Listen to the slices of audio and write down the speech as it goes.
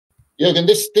Jurgen,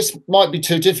 this might be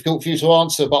too difficult for you to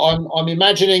answer, but I'm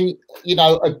imagining, you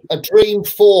know, a dream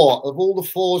four of all the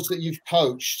fours that you've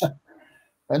coached,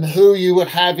 and who you would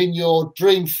have in your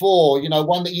dream four. You know,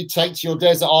 one that you take to your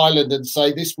desert island and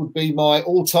say, this would be my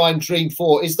all-time dream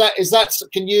four. Is that?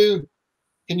 Can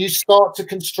you start to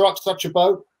construct such a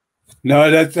boat?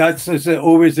 No, that's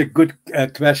always a good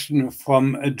question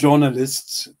from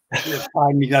journalists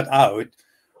finding that out.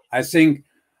 I think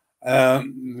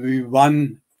we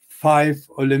won 5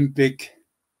 Olympic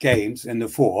Games in the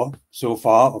 4 so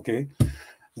far. Okay,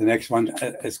 the next one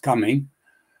is coming,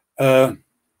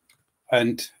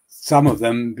 and some of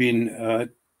them been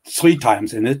 3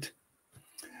 times in it.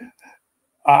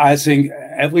 I think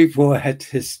every 4 had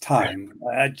his time.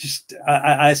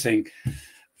 I think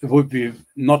it would be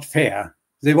not fair.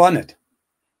 They won it.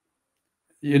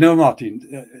 You know,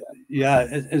 Martin. Yeah,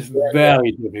 it's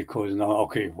very difficult now.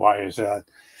 Okay, why is that?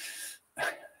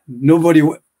 Nobody,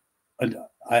 and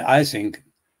I think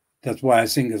that's why I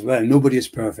think as well, nobody is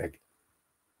perfect.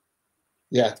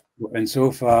 Yeah. And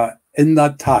so far, in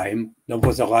that time, there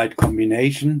was a right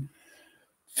combination,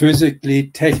 physically,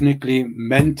 technically,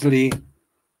 mentally,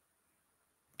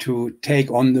 to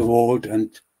take on the world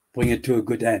and bring it to a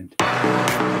good end.